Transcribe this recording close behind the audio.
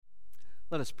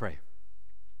Let us pray.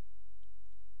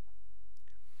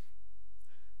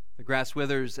 The grass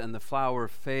withers and the flower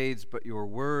fades, but your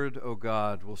word, O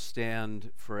God, will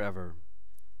stand forever.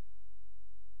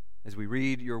 As we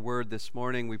read your word this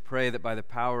morning, we pray that by the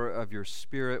power of your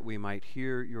Spirit we might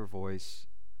hear your voice.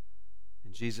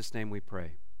 In Jesus' name we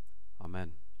pray.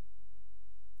 Amen.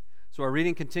 So our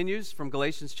reading continues from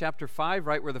Galatians chapter 5,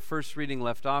 right where the first reading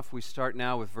left off. We start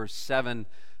now with verse 7.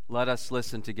 Let us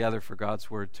listen together for God's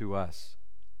word to us.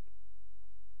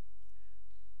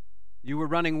 You were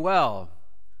running well.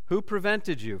 Who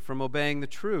prevented you from obeying the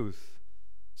truth?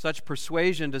 Such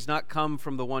persuasion does not come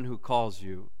from the one who calls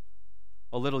you.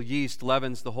 A little yeast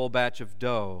leavens the whole batch of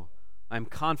dough. I am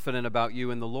confident about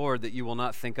you in the Lord that you will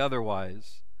not think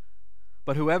otherwise.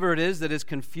 But whoever it is that is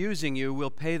confusing you will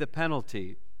pay the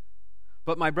penalty.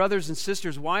 But my brothers and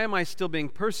sisters, why am I still being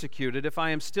persecuted if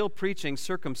I am still preaching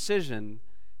circumcision?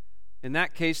 In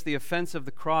that case, the offense of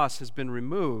the cross has been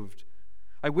removed.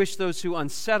 I wish those who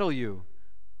unsettle you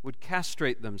would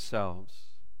castrate themselves.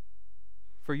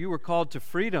 For you were called to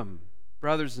freedom,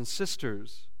 brothers and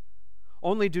sisters.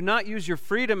 Only do not use your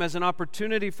freedom as an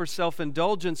opportunity for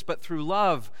self-indulgence, but through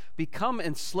love become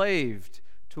enslaved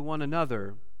to one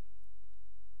another.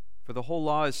 For the whole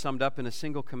law is summed up in a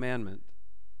single commandment.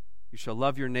 You shall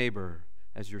love your neighbor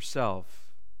as yourself.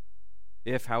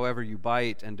 If, however, you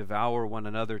bite and devour one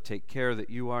another, take care that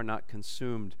you are not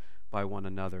consumed by one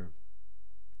another.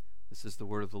 This is the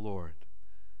word of the Lord.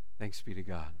 Thanks be to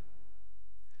God.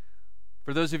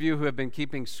 For those of you who have been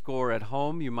keeping score at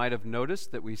home, you might have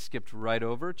noticed that we skipped right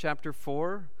over chapter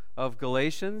 4 of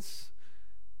Galatians.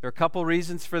 There are a couple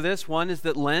reasons for this. One is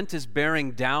that Lent is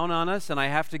bearing down on us, and I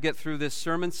have to get through this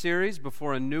sermon series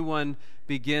before a new one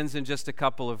begins in just a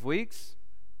couple of weeks.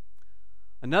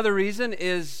 Another reason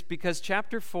is because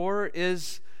chapter 4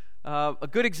 is a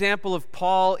good example of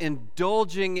Paul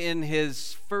indulging in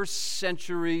his first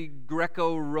century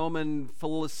Greco-Roman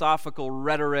philosophical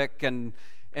rhetoric, and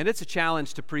it's a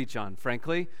challenge to preach on,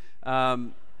 frankly.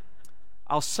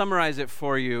 I'll summarize it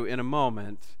for you in a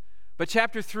moment. But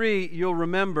chapter 3, you'll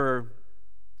remember,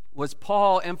 was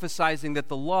Paul emphasizing that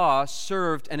the law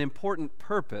served an important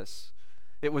purpose.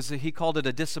 He called it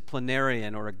a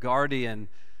disciplinarian or a guardian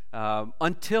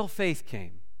until faith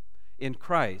came in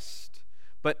Christ.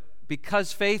 But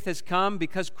because faith has come,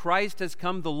 because Christ has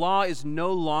come, the law is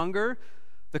no longer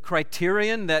the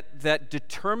criterion that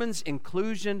determines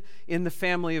inclusion in the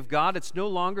family of God. It's no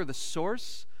longer the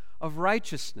source of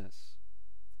righteousness.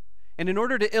 And in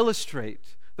order to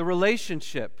illustrate the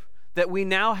relationship that we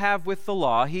now have with the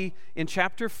law, in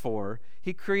chapter 4,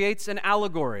 he creates an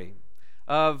allegory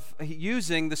of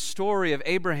using the story of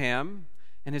Abraham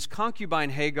and his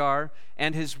concubine Hagar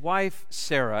and his wife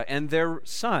Sarah and their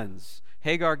sons.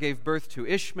 Hagar gave birth to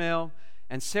Ishmael,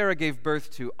 and Sarah gave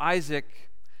birth to Isaac.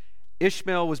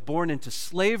 Ishmael was born into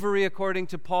slavery, according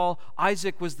to Paul.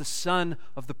 Isaac was the son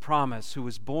of the promise, who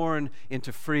was born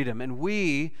into freedom. And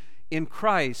we, in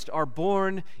Christ, are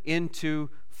born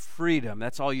into freedom.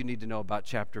 That's all you need to know about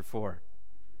chapter 4.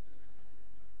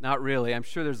 Not really. I'm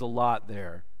sure there's a lot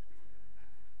there.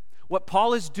 What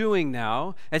Paul is doing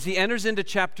now, as he enters into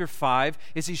chapter 5,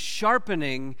 is he's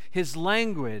sharpening his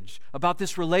language about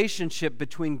this relationship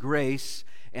between grace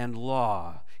and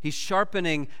law. He's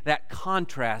sharpening that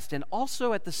contrast, and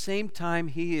also at the same time,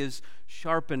 he is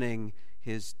sharpening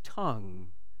his tongue.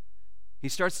 He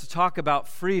starts to talk about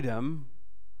freedom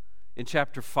in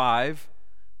chapter 5,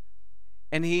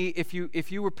 and if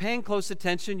you were paying close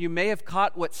attention, you may have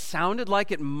caught what sounded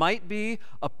like it might be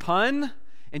a pun.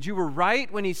 And you were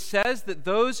right when he says that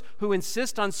those who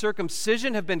insist on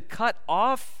circumcision have been cut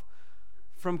off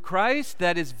from Christ.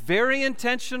 That is very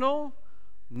intentional,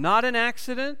 not an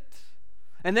accident.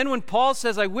 And then when Paul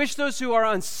says, I wish those who are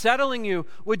unsettling you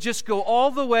would just go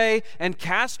all the way and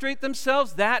castrate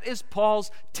themselves, that is Paul's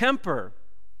temper.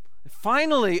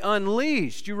 Finally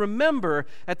unleashed. You remember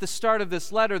at the start of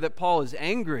this letter that Paul is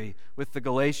angry with the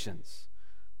Galatians.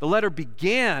 The letter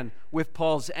began with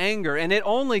Paul's anger, and it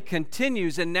only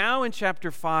continues. And now in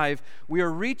chapter 5, we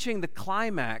are reaching the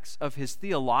climax of his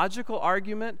theological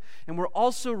argument, and we're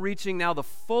also reaching now the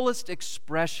fullest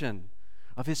expression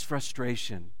of his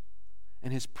frustration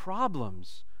and his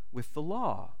problems with the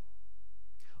law.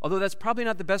 Although that's probably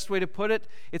not the best way to put it,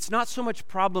 it's not so much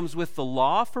problems with the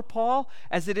law for Paul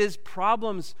as it is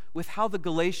problems with how the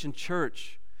Galatian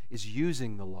church is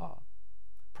using the law.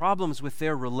 Problems with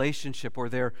their relationship or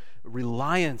their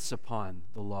reliance upon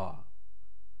the law.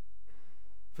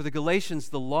 For the Galatians,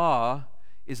 the law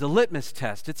is a litmus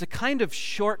test. It's a kind of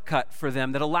shortcut for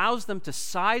them that allows them to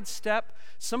sidestep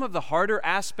some of the harder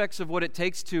aspects of what it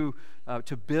takes to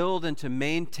build and to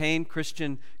maintain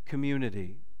Christian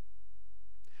community.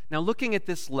 Now, looking at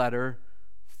this letter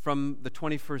from the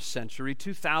 21st century,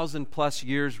 2,000 plus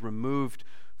years removed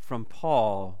from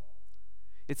Paul,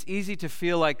 it's easy to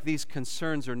feel like these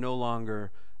concerns are no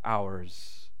longer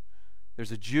ours.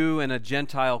 There's a Jew and a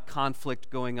Gentile conflict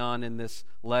going on in this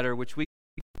letter, which we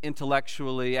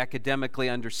intellectually, academically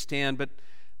understand, but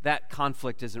that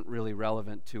conflict isn't really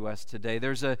relevant to us today.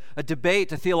 There's a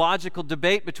debate, a theological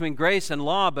debate between grace and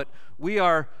law, but we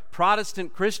are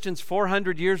Protestant Christians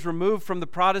 400 years removed from the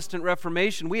Protestant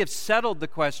Reformation. We have settled the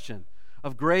question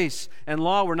of grace and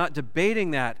law. We're not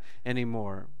debating that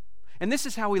anymore. And this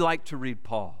is how we like to read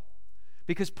Paul,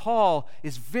 because Paul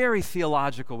is very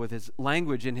theological with his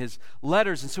language in his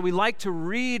letters, and so we like to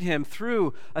read him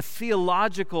through a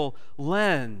theological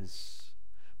lens.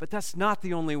 But that's not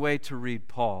the only way to read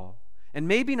Paul, and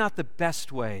maybe not the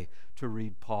best way to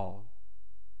read Paul.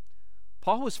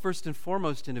 Paul was first and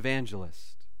foremost an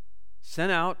evangelist,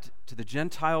 sent out to the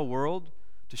Gentile world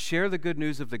to share the good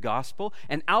news of the gospel,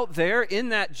 and out there in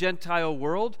that Gentile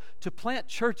world to plant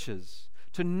churches,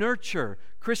 to nurture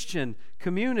Christian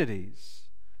communities.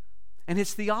 And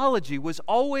his theology was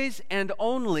always and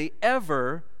only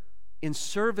ever in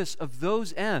service of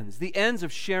those ends, the ends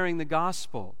of sharing the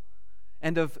gospel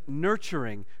and of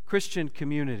nurturing Christian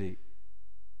community.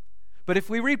 But if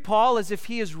we read Paul as if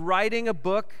he is writing a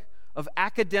book of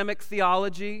academic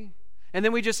theology, and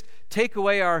then we just take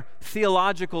away our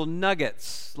theological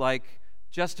nuggets like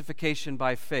justification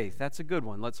by faith, that's a good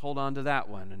one. Let's hold on to that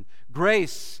one. And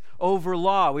grace over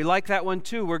law, we like that one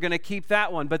too. We're going to keep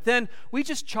that one. But then we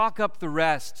just chalk up the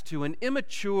rest to an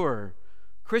immature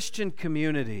Christian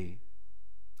community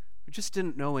who just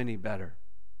didn't know any better.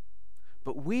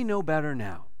 But we know better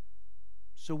now,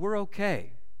 so we're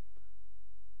okay.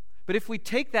 But if we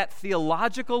take that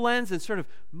theological lens and sort of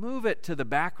move it to the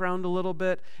background a little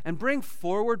bit and bring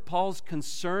forward Paul's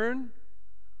concern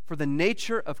for the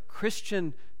nature of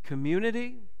Christian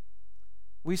community,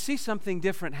 we see something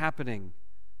different happening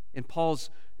in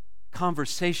Paul's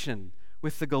conversation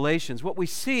with the Galatians. What we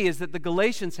see is that the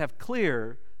Galatians have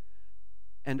clear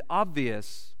and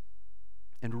obvious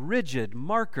and rigid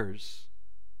markers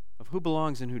of who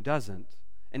belongs and who doesn't,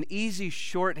 an easy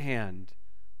shorthand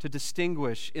to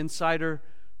distinguish insider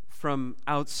from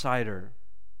outsider,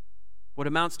 what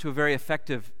amounts to a very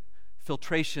effective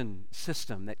filtration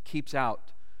system that keeps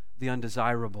out the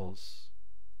undesirables.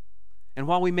 And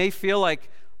while we may feel like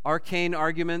arcane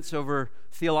arguments over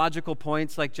theological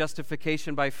points like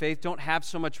justification by faith don't have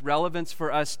so much relevance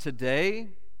for us today,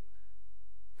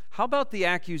 how about the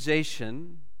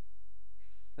accusation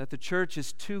that the church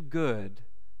is too good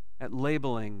at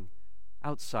labeling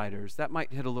outsiders? That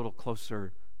might hit a little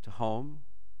closer to home.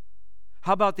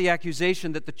 How about the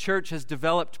accusation that the church has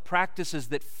developed practices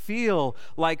that feel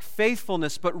like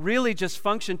faithfulness but really just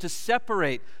function to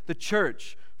separate the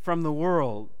church from the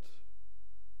world?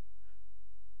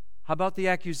 How about the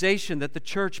accusation that the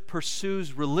church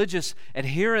pursues religious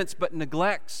adherence but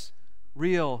neglects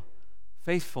real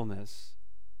faithfulness?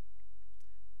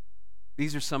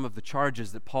 These are some of the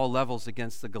charges that Paul levels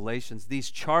against the Galatians.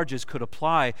 These charges could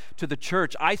apply to the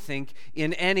church, I think,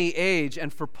 in any age.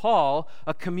 And for Paul,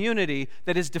 a community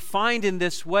that is defined in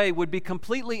this way would be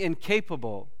completely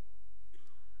incapable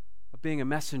of being a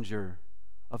messenger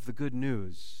of the good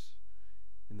news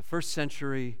in the first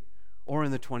century or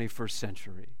in the 21st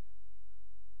century.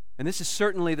 And this is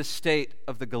certainly the state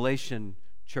of the Galatian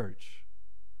church.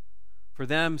 For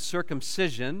them,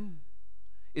 circumcision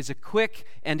is a quick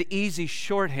and easy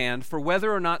shorthand for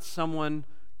whether or not someone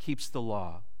keeps the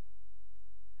law.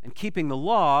 And keeping the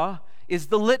law is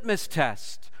the litmus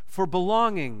test for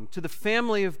belonging to the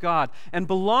family of God. And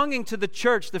belonging to the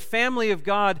church, the family of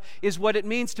God, is what it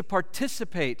means to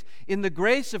participate in the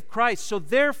grace of Christ. So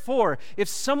therefore, if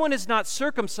someone is not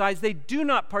circumcised, they do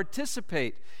not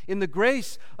participate in the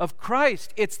grace of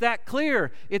Christ. It's that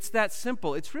clear. It's that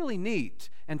simple. It's really neat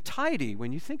and tidy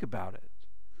when you think about it.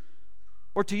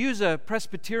 Or to use a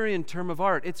Presbyterian term of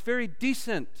art, it's very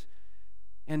decent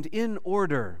and in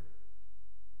order.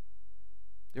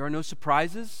 There are no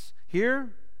surprises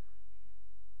here.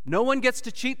 No one gets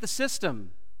to cheat the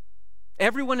system.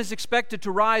 Everyone is expected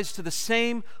to rise to the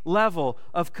same level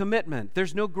of commitment.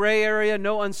 There's no gray area,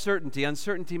 no uncertainty.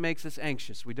 Uncertainty makes us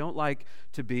anxious. We don't like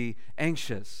to be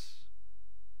anxious.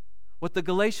 What the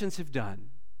Galatians have done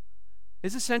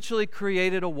is essentially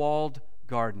created a walled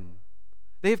garden.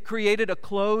 They have created a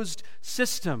closed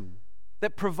system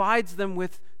that provides them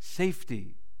with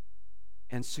safety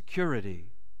and security.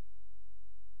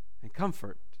 and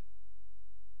comfort.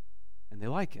 And they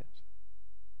like it.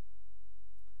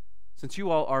 Since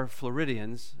you all are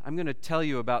Floridians, I'm going to tell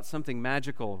you about something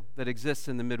magical that exists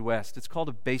in the Midwest. It's called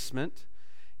a basement.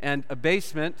 And a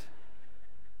basement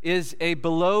is a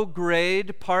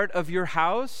below-grade part of your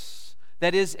house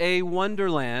that is a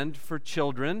wonderland for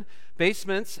children.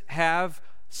 Basements have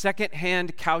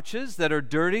second-hand couches that are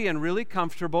dirty and really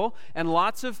comfortable, and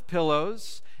lots of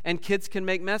pillows, and kids can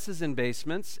make messes in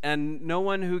basements, and no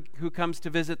one who comes to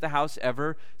visit the house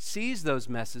ever sees those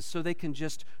messes, so they can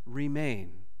just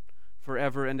remain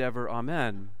forever and ever.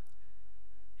 Amen.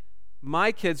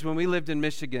 My kids, when we lived in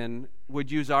Michigan,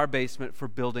 would use our basement for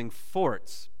building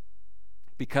forts.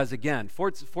 Because again,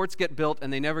 forts get built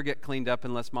and they never get cleaned up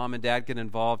unless mom and dad get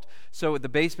involved. So the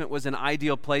basement was an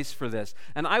ideal place for this.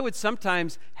 And I would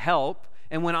sometimes help,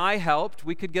 and when I helped,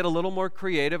 we could get a little more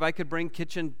creative. I could bring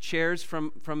kitchen chairs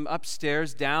from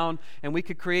upstairs down, and we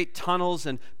could create tunnels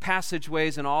and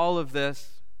passageways and all of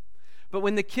this. But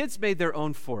when the kids made their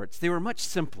own forts, they were much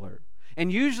simpler. And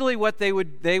usually what they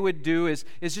would do is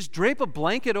just drape a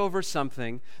blanket over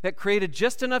something that created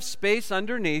just enough space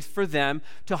underneath for them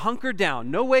to hunker down.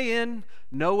 No way in,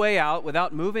 no way out,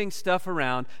 without moving stuff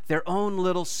around, their own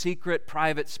little secret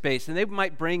private space. And they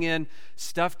might bring in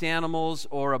stuffed animals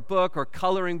or a book or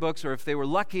coloring books, or if they were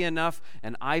lucky enough,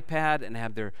 an iPad, and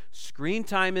have their screen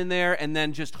time in there, and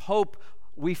then just hope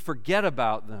we forget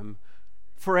about them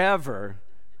forever.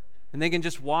 And they can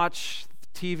just watch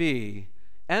TV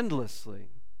endlessly.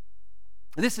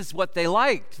 This is what they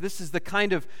liked. This is the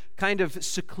kind of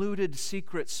secluded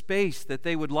secret space that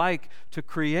they would like to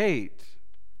create.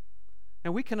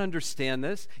 And we can understand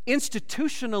this.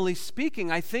 Institutionally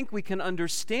speaking, I think we can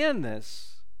understand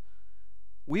this.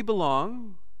 We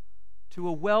belong to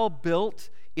a well-built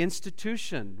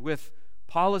institution with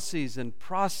policies and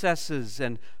processes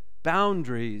and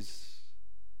boundaries.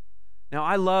 Now,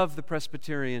 I love the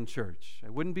Presbyterian Church. I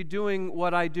wouldn't be doing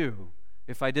what I do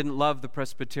if I didn't love the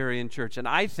Presbyterian Church. And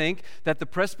I think that the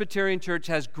Presbyterian Church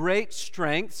has great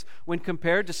strengths when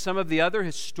compared to some of the other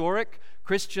historic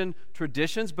Christian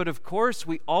traditions. But of course,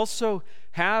 we also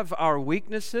have our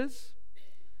weaknesses.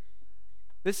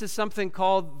 This is something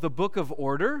called the Book of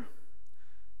Order.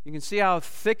 You can see how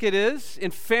thick it is.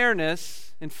 In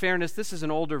fairness, this is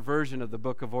an older version of the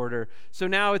Book of Order. So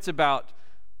now it's about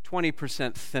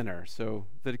 20% thinner. So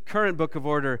the current Book of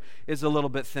Order is a little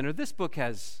bit thinner. This book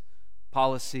has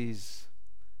policies,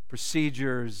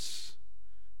 procedures,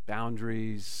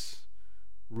 boundaries,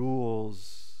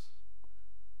 rules.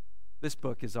 This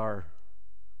book is our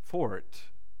fort.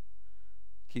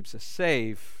 Keeps us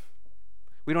safe.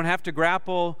 We don't have to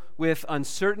grapple with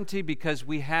uncertainty because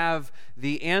we have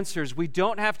the answers. We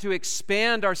don't have to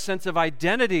expand our sense of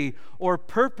identity or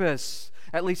purpose,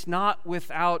 at least not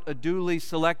without a duly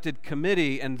selected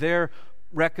committee and their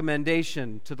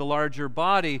recommendation to the larger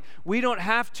body. We don't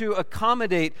have to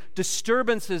accommodate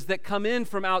disturbances that come in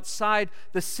from outside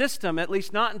the system, at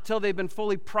least not until they've been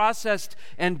fully processed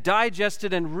and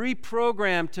digested and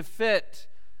reprogrammed to fit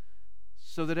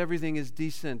so that everything is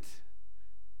decent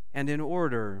and in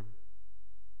order.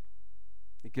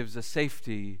 It gives us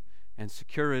safety and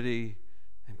security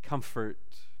and comfort.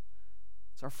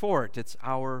 It's our fort. It's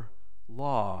our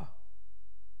law.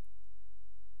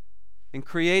 In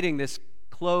creating this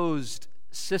closed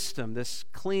system, this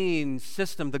clean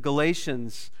system, the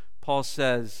Galatians, Paul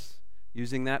says,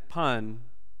 using that pun,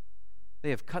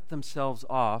 they have cut themselves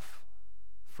off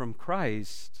from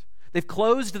Christ. They've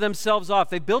closed themselves off.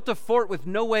 They built a fort with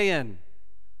no way in.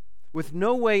 With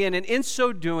no way in. And in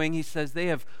so doing, he says, they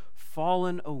have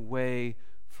fallen away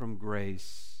from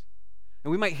grace.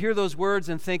 And we might hear those words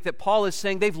and think that Paul is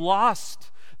saying they've lost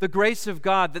the grace of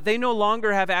God, that they no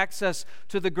longer have access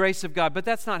to the grace of God. But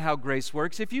that's not how grace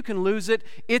works. If you can lose it,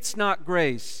 it's not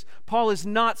grace. Paul is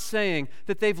not saying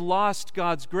that they've lost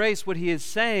God's grace. What he is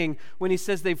saying when he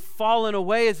says they've fallen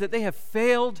away is that they have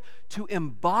failed to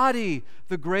embody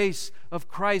the grace of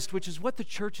Christ, which is what the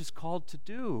church is called to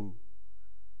do.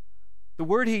 The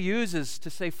word he uses to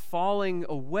say falling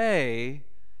away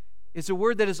is a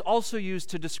word that is also used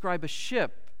to describe a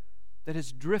ship that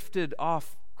has drifted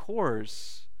off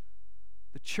course.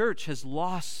 The church has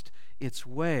lost its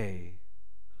way.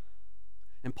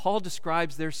 And Paul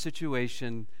describes their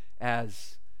situation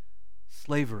as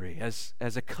slavery, as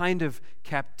a kind of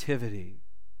captivity,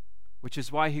 which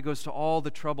is why he goes to all the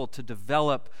trouble to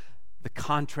develop the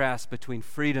contrast between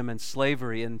freedom and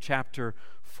slavery in chapter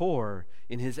 4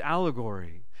 in his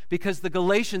allegory. Because the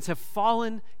Galatians have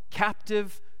fallen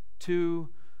captive to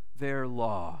their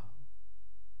law,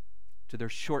 to their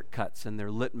shortcuts and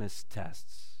their litmus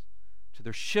tests, to to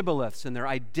their shibboleths and their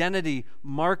identity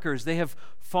markers. They have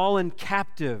fallen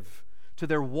captive to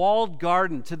their walled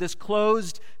garden, to this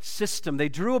closed system. They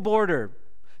drew a border.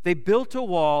 They built a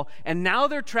wall, and now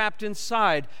they're trapped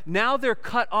inside. Now they're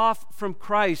cut off from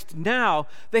Christ. Now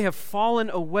they have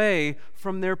fallen away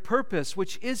from their purpose,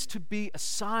 which is to be a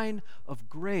sign of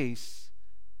grace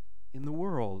in the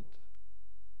world.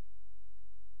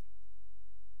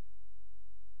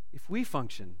 If we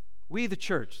function, we the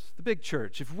church, the big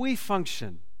church, if we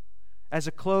function as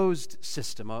a closed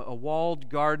system, a walled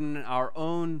garden, our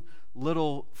own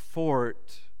little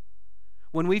fort,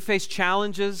 when we face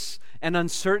challenges and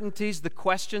uncertainties, the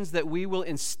questions that we will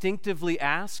instinctively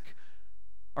ask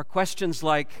are questions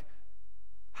like,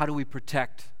 how do we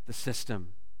protect the system?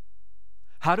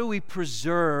 How do we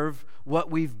preserve what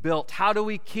we've built? How do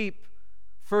we keep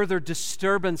further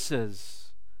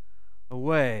disturbances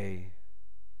away?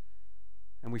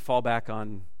 And we fall back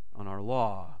on our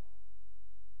law.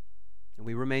 And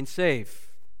we remain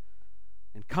safe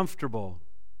and comfortable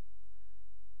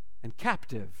and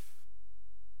captive.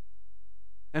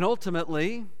 And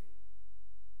ultimately,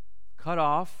 cut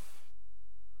off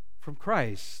from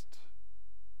Christ,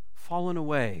 fallen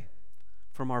away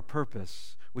from our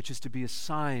purpose, which is to be a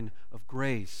sign of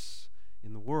grace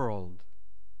in the world.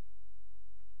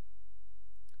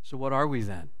 So what are we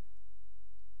then?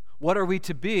 What are we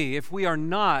to be if we are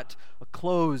not a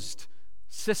closed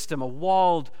system, a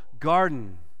walled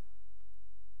garden?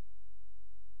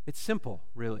 It's simple,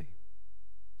 really.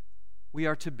 We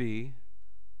are to be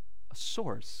a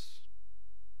source.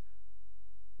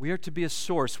 We are to be a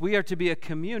source. We are to be a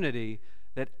community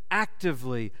that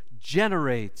actively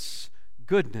generates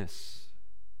goodness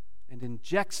and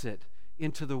injects it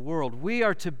into the world. We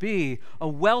are to be a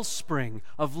wellspring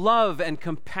of love and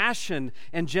compassion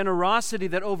and generosity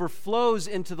that overflows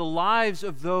into the lives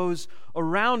of those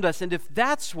around us. And if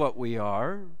that's what we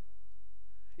are,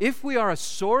 if we are a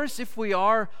source, if we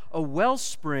are a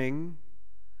wellspring,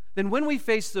 then when we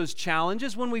face those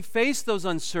challenges, when we face those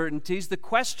uncertainties, the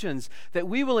questions that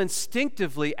we will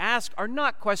instinctively ask are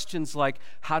not questions like,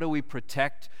 how do we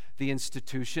protect the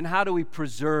institution? How do we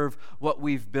preserve what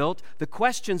we've built? The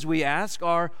questions we ask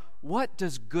are, what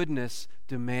does goodness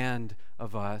demand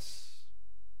of us?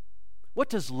 What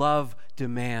does love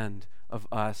demand of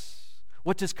us?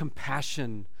 What does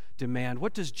compassion demand?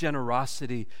 What does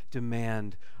generosity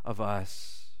demand of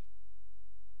us?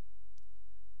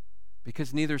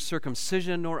 Because neither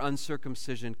circumcision nor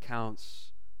uncircumcision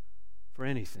counts for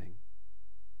anything.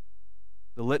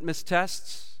 The litmus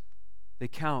tests, they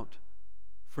count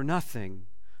for nothing.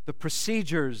 The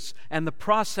procedures and the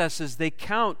processes, they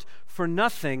count for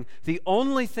nothing. The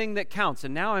only thing that counts,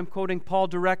 and now I'm quoting Paul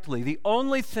directly, the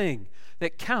only thing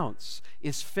that counts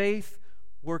is faith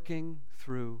working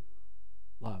through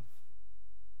love.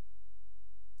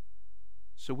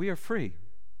 So we are free.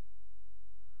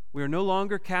 We are no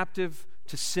longer captive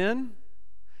to sin,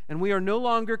 and we are no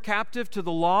longer captive to the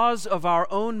laws of our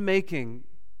own making.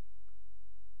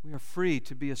 We are free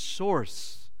to be a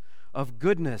source of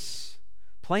goodness,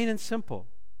 plain and simple.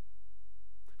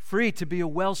 Free to be a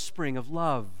wellspring of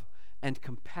love and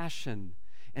compassion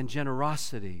and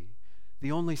generosity.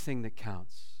 The only thing that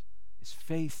counts is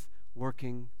faith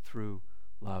working through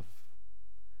love.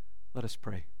 Let us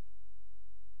pray.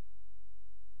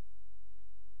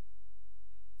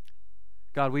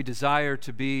 God, we desire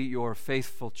to be your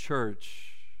faithful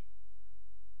church,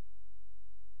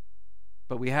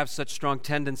 but we have such strong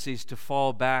tendencies to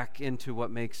fall back into what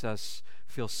makes us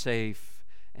feel safe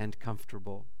and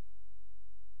comfortable.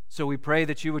 So we pray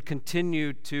that you would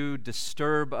continue to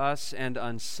disturb us and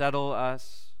unsettle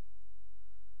us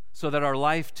so that our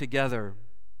life together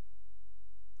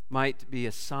might be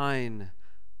a sign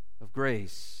of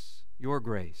grace, your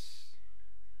grace,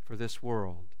 for this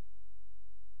world.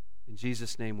 In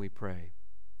Jesus' name we pray.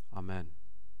 Amen.